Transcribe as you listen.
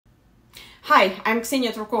Hi, I'm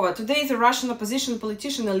Ksenia Turkova. Today, the Russian opposition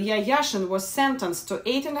politician Ilya Yashin was sentenced to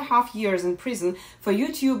 8.5 years in prison for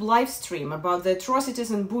YouTube live stream about the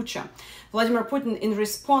atrocities in Bucha. Vladimir Putin, in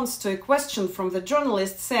response to a question from the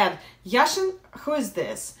journalist, said, "Yashin, who is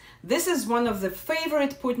this?" This is one of the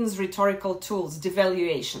favorite Putin's rhetorical tools,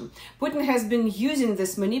 devaluation. Putin has been using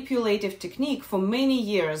this manipulative technique for many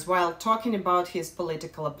years while talking about his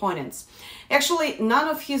political opponents. Actually, none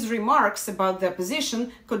of his remarks about the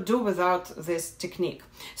opposition could do without this technique.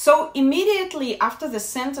 So immediately after the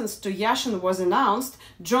sentence to Yashin was announced,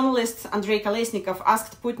 journalist Andrei Kolesnikov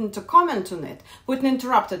asked Putin to comment on it. Putin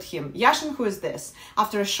interrupted him. "Yashin, who is this?"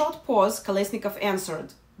 After a short pause, Kolesnikov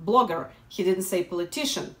answered, "Blogger." He didn't say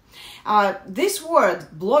politician. This word,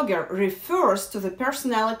 blogger, refers to the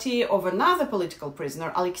personality of another political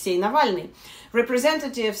prisoner, Alexei Navalny.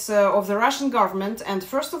 Representatives of the Russian government and,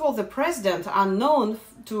 first of all, the president are known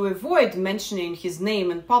to avoid mentioning his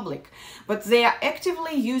name in public, but they are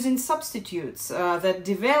actively using substitutes that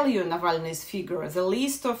devalue Navalny's figure. The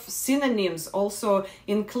list of synonyms also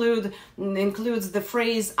includes the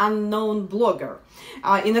phrase unknown blogger.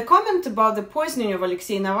 In a comment about the poisoning of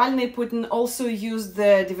Alexei Navalny, Putin also used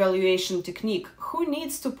the devaluation technique. Who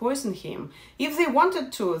needs to poison him? If they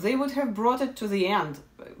wanted to, they would have brought it to the end,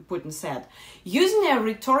 Putin said. Using a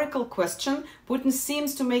rhetorical question, Putin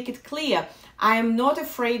seems to make it clear, I am not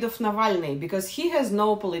afraid of Navalny because he has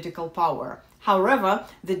no political power. However,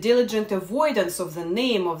 the diligent avoidance of the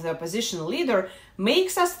name of the opposition leader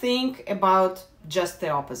makes us think about just the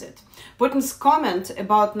opposite. Putin's comment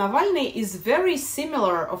about Navalny is very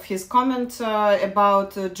similar of his comment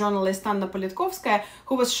about journalist Anna Politkovskaya,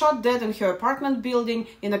 who was shot dead in her apartment building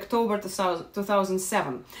in October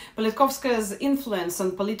 2007. Politkovskaya's influence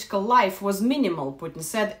on political life was minimal, Putin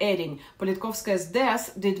said, adding, Politkovskaya's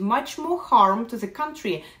death did much more harm to the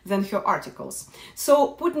country than her articles.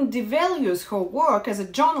 So Putin devalues her work as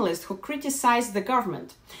a journalist who criticized the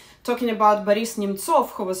government. Talking about Boris Nemtsov,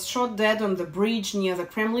 who was shot dead on the bridge near the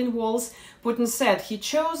Kremlin walls, Putin said, he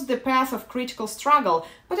chose the path of critical struggle,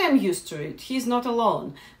 but I'm used to it. He's not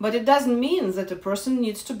alone. But it doesn't mean that a person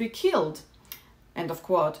needs to be killed. End of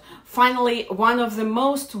quote. Finally, one of the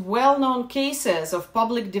most well-known cases of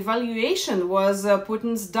public devaluation was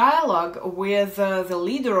Putin's dialogue with the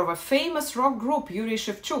leader of a famous rock group, Yuri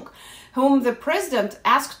Shevchuk, whom the president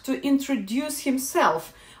asked to introduce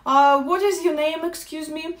himself. What is your name, excuse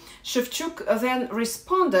me? Shevchuk then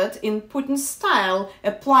responded in Putin's style,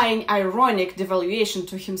 applying ironic devaluation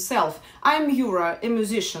to himself. I'm Yura, a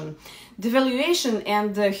musician. Devaluation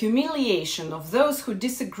and the humiliation of those who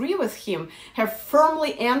disagree with him have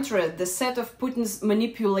firmly entered the set of Putin's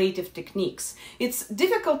manipulative techniques. It's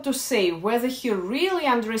difficult to say whether he really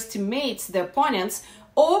underestimates the opponents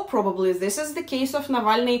or probably this is the case of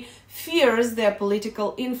Navalny, fears their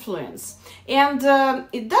political influence. And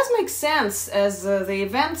it does make sense as the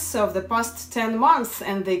events of the past 10 months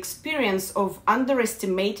and the experience of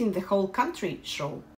underestimating the whole country show.